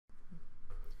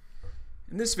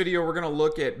In this video, we're going to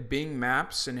look at Bing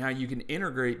Maps and how you can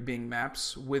integrate Bing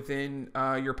Maps within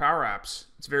your PowerApps.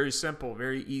 It's very simple,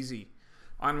 very easy.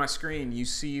 On my screen, you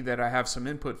see that I have some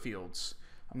input fields.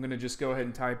 I'm going to just go ahead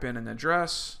and type in an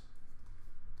address,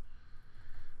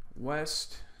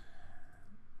 West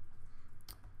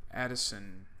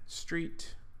Addison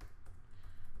Street,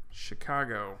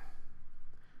 Chicago.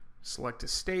 Select a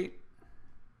state,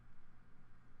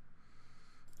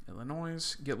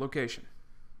 Illinois, get location.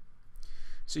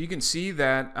 So you can see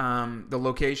that the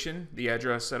location, the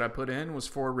address that I put in was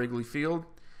for Wrigley Field.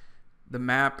 The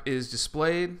map is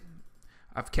displayed.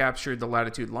 I've captured the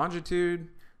latitude, longitude.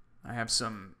 I have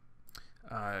some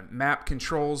map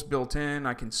controls built in.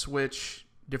 I can switch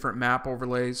different map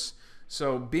overlays.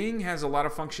 So Bing has a lot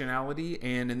of functionality,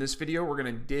 and in this video we're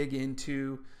going to dig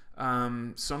into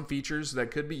some features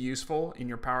that could be useful in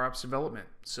your PowerApps development.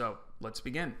 So let's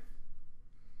begin.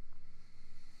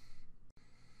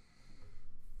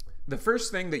 The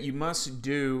first thing that you must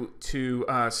do to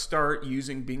start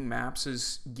using Bing Maps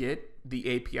is get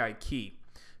the API key.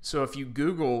 So if you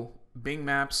Google Bing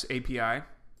Maps API,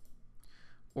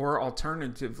 or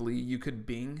alternatively you could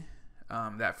Bing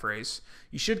that phrase,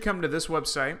 you should come to this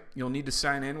website. You'll need to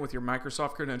sign in with your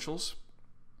Microsoft credentials.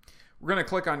 We're going to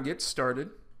click on Get Started.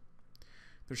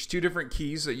 There's two different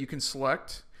keys that you can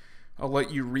select. I'll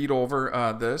let you read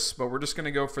over this, but we're just going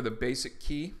to go for the basic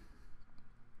key.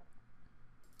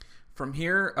 From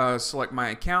here, select My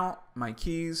Account, My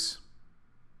Keys,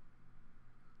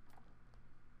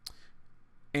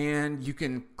 and you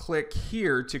can click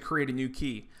here to create a new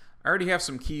key. I already have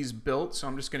some keys built, so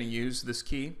I'm just going to use this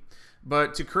key.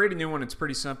 But to create a new one, it's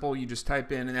pretty simple. You just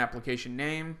type in an application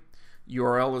name,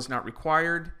 URL is not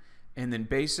required, and then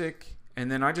basic.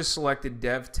 And then I just selected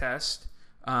dev test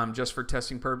just for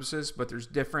testing purposes, but there's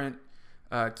different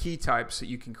key types that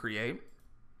you can create.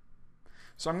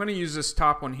 So I'm going to use this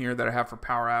top one here that I have for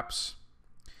PowerApps.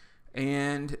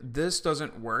 And this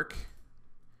doesn't work,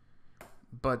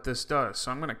 but this does.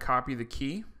 So I'm going to copy the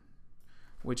key,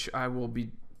 which I will be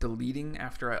deleting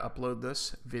after I upload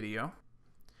this video.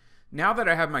 Now that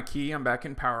I have my key, I'm back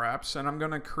in PowerApps, and I'm going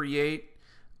to create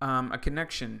a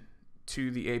connection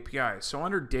to the API. So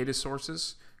under Data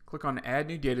Sources, click on Add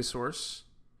New Data Source,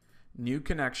 New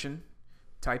Connection,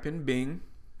 type in Bing,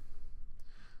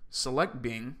 select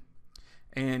Bing,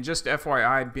 and just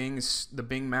FYI, the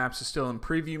Bing Maps is still in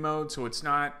preview mode, so it's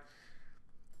not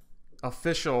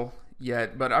official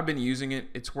yet, but I've been using it.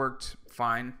 It's worked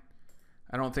fine.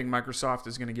 I don't think Microsoft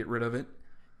is going to get rid of it.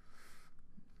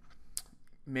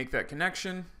 Make that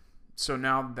connection. So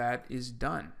now that is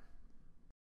done.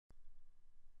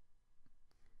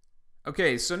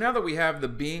 Okay, so now that we have the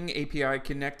Bing API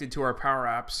connected to our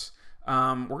PowerApps,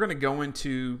 we're going to go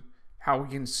into how we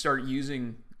can start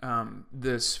using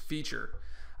this feature.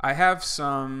 I have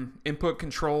some input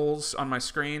controls on my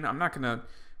screen. I'm not going to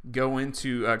go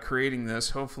into creating this.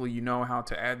 Hopefully you know how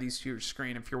to add these to your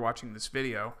screen if you're watching this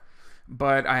video.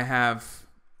 But I have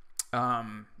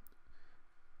an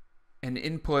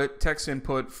input, text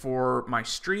input for my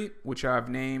street, which I've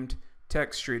named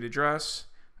text street address.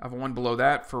 I have one below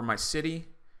that for my city.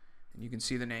 And you can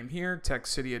see the name here,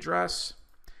 text city address.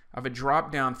 I have a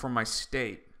drop down for my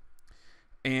state.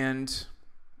 And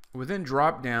within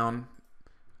drop down,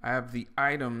 I have the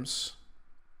items,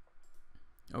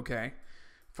 okay,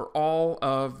 for all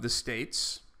of the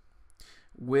states,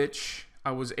 which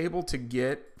I was able to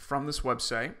get from this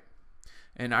website.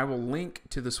 And I will link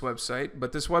to this website,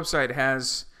 but this website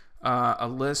has a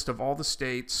list of all the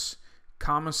states,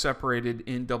 comma separated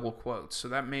in double quotes. So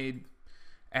that made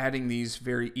adding these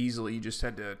very easily. You just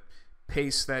had to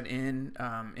paste that in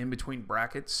between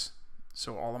brackets.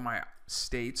 So all of my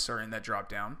states are in that drop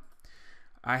down.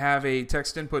 I have a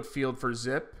text input field for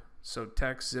zip, so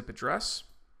text zip address.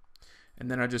 And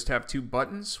then I just have two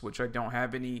buttons, which I don't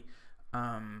have any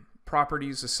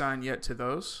properties assigned yet to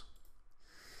those.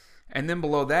 And then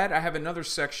below that, I have another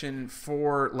section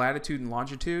for latitude and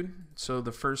longitude. So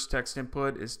the first text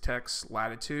input is text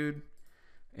latitude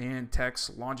and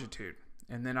text longitude.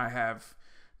 And then I have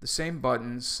the same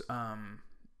buttons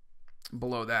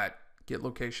below that, get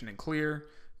location and clear,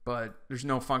 but there's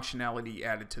no functionality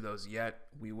added to those yet.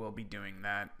 We will be doing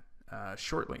that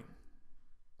shortly.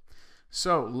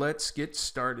 So let's get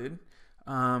started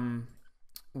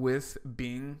with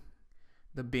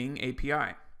the Bing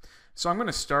API. So I'm going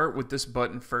to start with this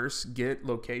button first, get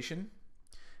location,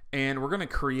 and we're going to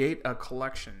create a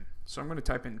collection. So I'm going to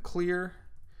type in clear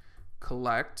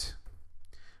collect.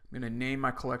 I'm going to name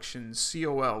my collection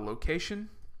COL location,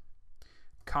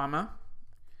 comma,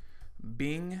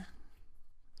 Bing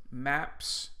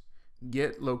Maps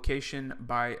get location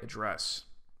by address.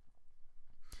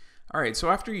 All right, so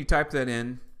after you type that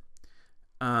in,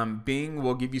 Bing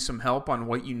will give you some help on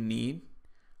what you need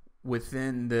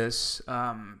within this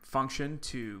function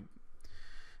to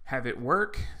have it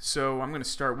work. So I'm going to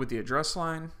start with the address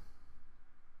line,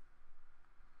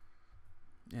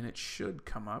 and it should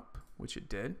come up, which it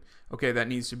did. Okay, that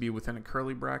needs to be within a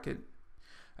curly bracket.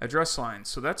 Address line,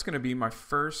 so that's going to be my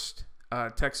first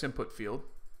text input field.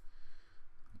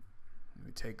 Let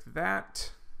me take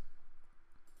that.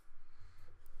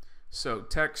 So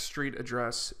text street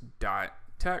address dot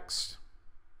text,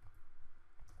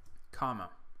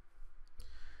 comma.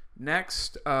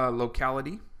 Next,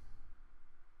 locality.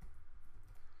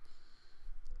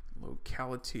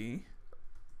 Locality.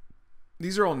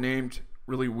 These are all named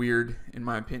really weird in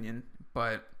my opinion,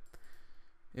 but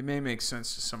it may make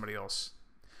sense to somebody else.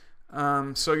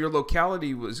 So your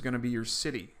locality was going to be your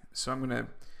city. So I'm going to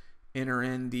enter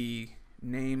in the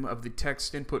name of the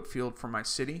text input field for my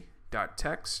city dot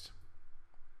text.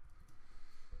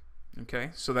 Okay,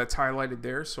 so that's highlighted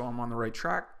there, so I'm on the right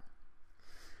track.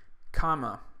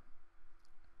 Comma.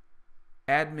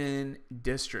 Admin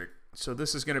district. So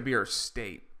this is going to be our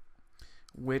state,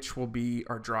 which will be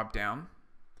our drop down.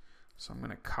 So I'm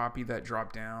going to copy that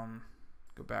drop down,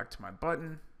 go back to my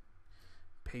button,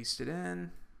 paste it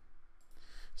in.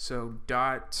 So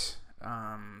dot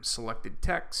selected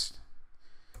text,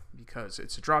 because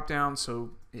it's a drop down,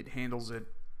 so it handles it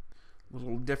a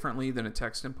little differently than a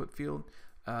text input field.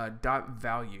 Dot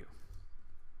value.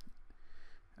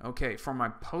 Okay, for my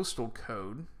postal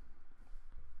code,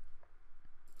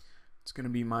 it's going to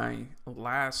be my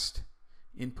last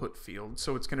input field.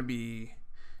 So it's going to be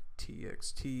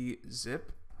txt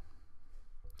zip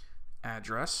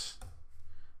address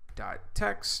dot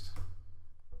text.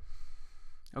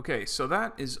 Okay, so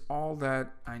that is all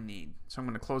that I need. So I'm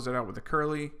going to close that out with a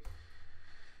curly,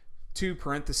 2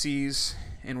 parentheses,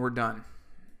 and we're done.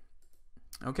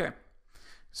 Okay,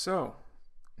 so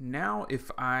now if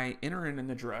I enter in an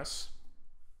address,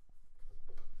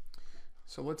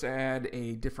 so let's add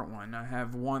a different one. I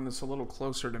have one that's a little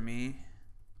closer to me.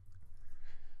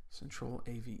 Central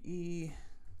AVE,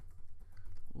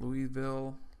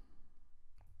 Louisville,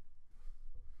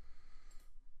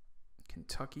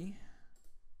 Kentucky.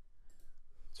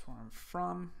 That's where I'm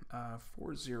from.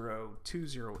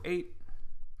 40208.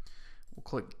 We'll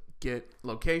click get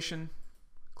location.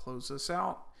 Close this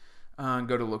out.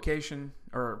 Go to location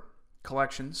or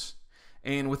collections.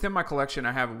 And within my collection,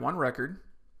 I have one record.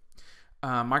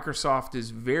 Microsoft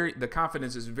is the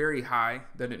confidence is very high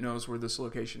that it knows where this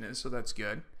location is, so that's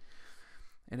good.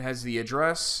 It has the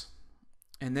address,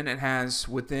 and then it has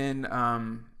within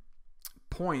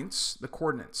points the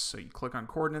coordinates. So you click on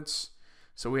coordinates.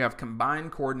 So we have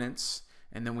combined coordinates,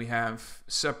 and then we have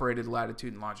separated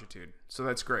latitude and longitude. So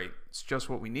that's great. It's just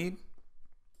what we need.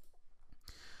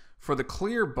 For the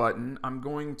clear button, I'm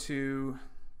going to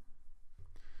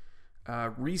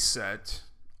reset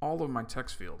all of my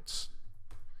text fields.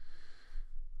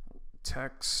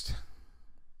 Text,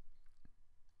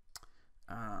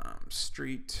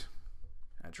 street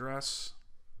address.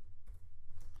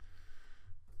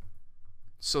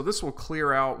 So this will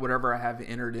clear out whatever I have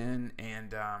entered in,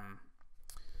 and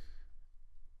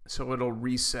so it'll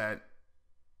reset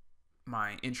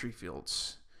my entry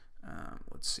fields.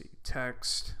 Let's see,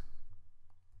 text,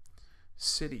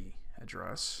 city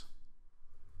address,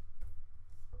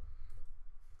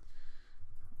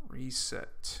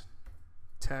 reset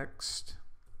text,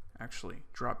 actually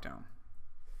drop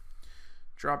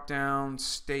down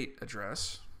state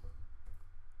address,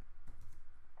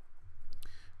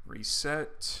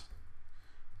 reset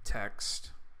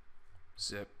text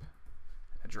zip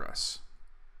address.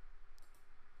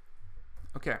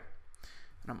 Okay,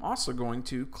 and I'm also going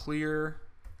to clear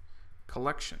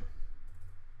collection.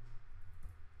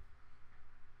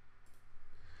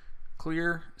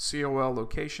 Clear COL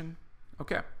location.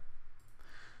 Okay.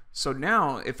 So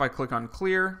now if I click on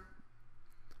clear,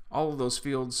 all of those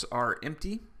fields are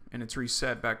empty and it's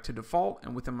reset back to default,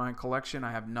 and within my collection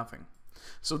I have nothing.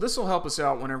 So this will help us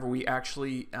out whenever we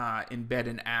actually embed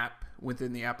an app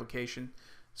within the application,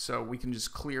 so we can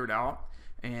just clear it out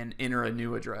and enter a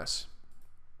new address.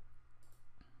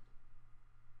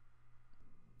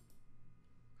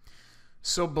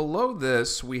 So below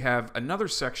this we have another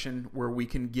section where we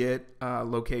can get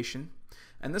location,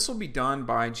 and this will be done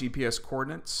by GPS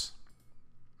coordinates.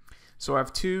 So I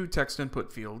have 2 text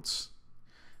input fields,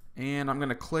 and I'm going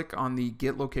to click on the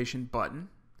get location button,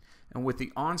 and with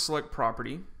the on select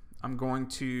property I'm going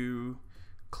to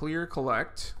clear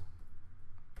collect,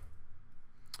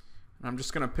 and I'm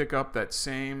just going to pick up that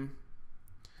same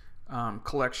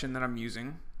collection that I'm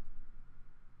using,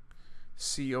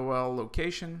 COL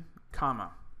location,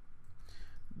 comma,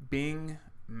 Bing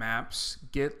Maps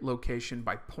get location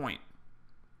by point.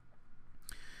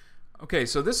 Okay,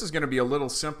 so this is going to be a little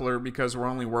simpler because we're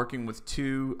only working with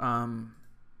two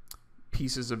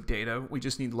pieces of data. We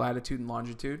just need latitude and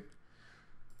longitude.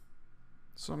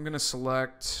 So I'm going to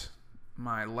select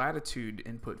my latitude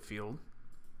input field,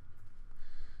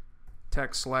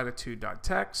 text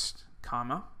latitude.text,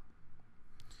 comma,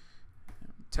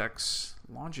 text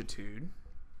longitude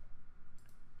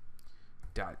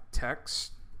dot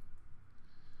text.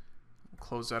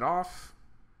 Close that off.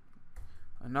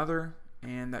 Another,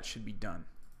 and that should be done.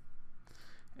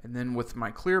 And then with my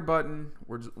clear button,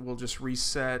 we'll just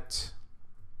reset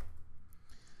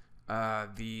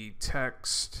the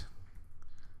text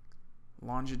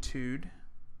longitude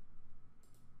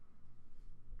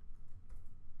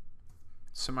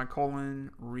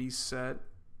semicolon reset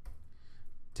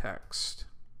text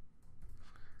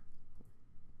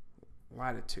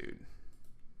latitude,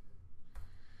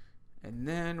 and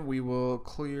then we will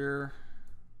clear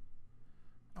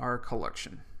our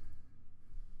collection.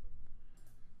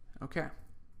 Okay,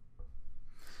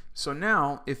 so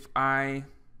now if I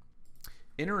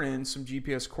enter in some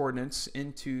GPS coordinates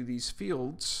into these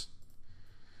fields,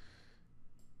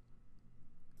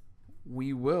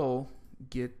 we will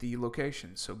get the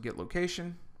location. So get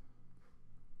location.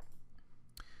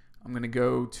 I'm going to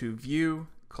go to view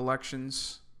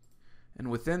collections, and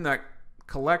within that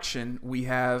collection we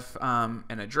have an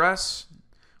address,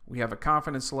 we have a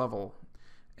confidence level,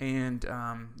 and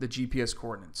the GPS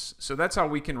coordinates. So that's how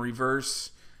we can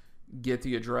reverse get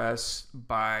the address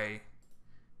by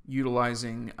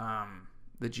utilizing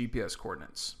the GPS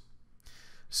coordinates.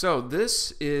 So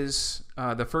this is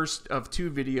the first of two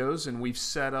videos, and we've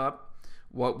set up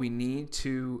what we need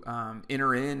to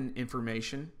enter in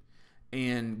information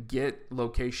and get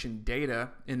location data.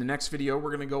 In the next video,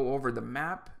 we're going to go over the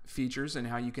map features and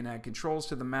how you can add controls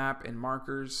to the map and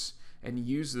markers and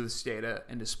use this data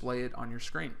and display it on your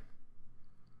screen.